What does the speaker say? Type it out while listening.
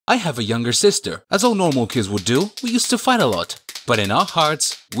I have a younger sister. As all normal kids would do, we used to fight a lot. But in our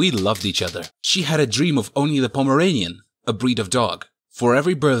hearts, we loved each other. She had a dream of owning the Pomeranian, a breed of dog. For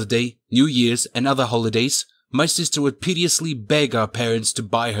every birthday, New Year's, and other holidays, my sister would piteously beg our parents to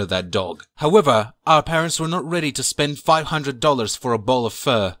buy her that dog. However, our parents were not ready to spend $500 for a ball of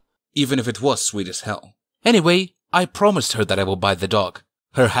fur, even if it was sweet as hell. Anyway, I promised her that I will buy the dog.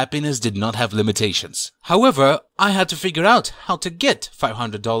 Her happiness did not have limitations. However, I had to figure out how to get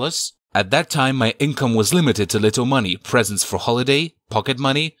 $500. At that time, my income was limited to little money, presents for holiday, pocket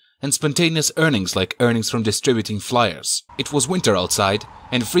money, and spontaneous earnings like earnings from distributing flyers. It was winter outside,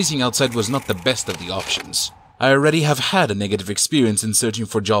 and freezing outside was not the best of the options. I already have had a negative experience in searching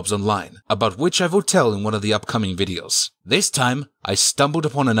for jobs online, about which I will tell in one of the upcoming videos. This time, I stumbled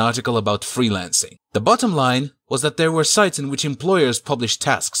upon an article about freelancing. The bottom line was that there were sites in which employers published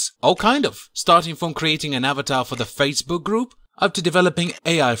tasks, all kind of, starting from creating an avatar for the Facebook group, up to developing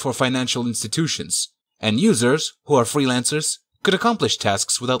AI for financial institutions. And users, who are freelancers, could accomplish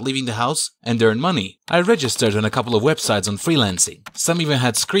tasks without leaving the house and earn money. I registered on a couple of websites on freelancing. Some even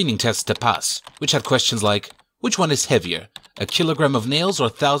had screening tests to pass, which had questions like, which one is heavier, a kilogram of nails or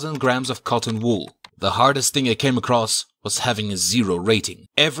 1,000 grams of cotton wool? The hardest thing I came across was having a 0 rating.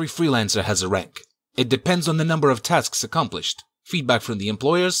 Every freelancer has a rank. It depends on the number of tasks accomplished, feedback from the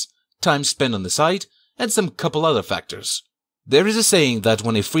employers, time spent on the site, and some couple other factors. There is a saying that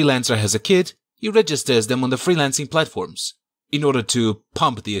when a freelancer has a kid, he registers them on the freelancing platforms, in order to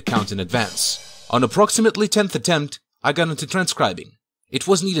pump the account in advance. On approximately 10th attempt, I got into transcribing. It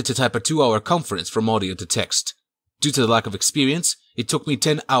was needed to type a 2-hour conference from audio to text. Due to the lack of experience, it took me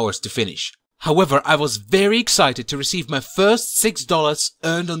 10 hours to finish. However, I was very excited to receive my first $6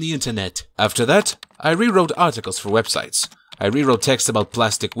 earned on the internet. After that, I rewrote articles for websites. I rewrote text about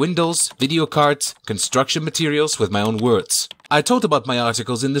plastic windows, video cards, construction materials with my own words. I taught about my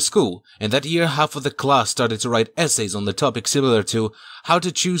articles in the school, and that year half of the class started to write essays on the topic similar to how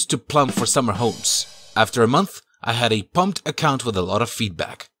to choose to plumb for summer homes. After a month, I had a pumped account with a lot of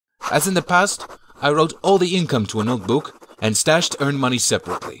feedback. As in the past, I wrote all the income to a notebook and stashed earned money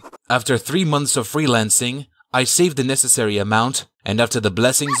separately. After 3 months of freelancing, I saved the necessary amount, and after the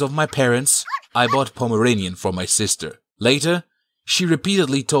blessings of my parents, I bought Pomeranian for my sister. Later, she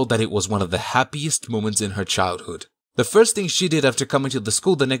repeatedly told that it was one of the happiest moments in her childhood. The first thing she did after coming to the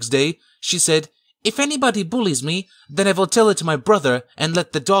school the next day, she said, "If anybody bullies me, then I will tell it to my brother and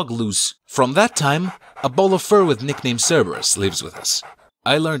let the dog loose." From that time, a ball of fur with nickname Cerberus lives with us.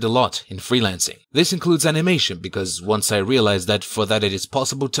 I learned a lot in freelancing. This includes animation because once I realized that for that it is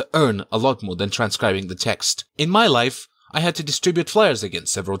possible to earn a lot more than transcribing the text. In my life, I had to distribute flyers again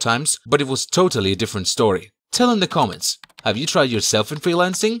several times, but it was totally a different story. Tell in the comments, have you tried yourself in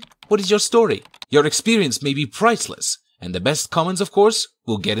freelancing? What is your story? Your experience may be priceless, and the best comments, of course,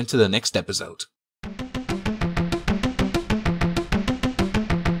 we'll get into the next episode.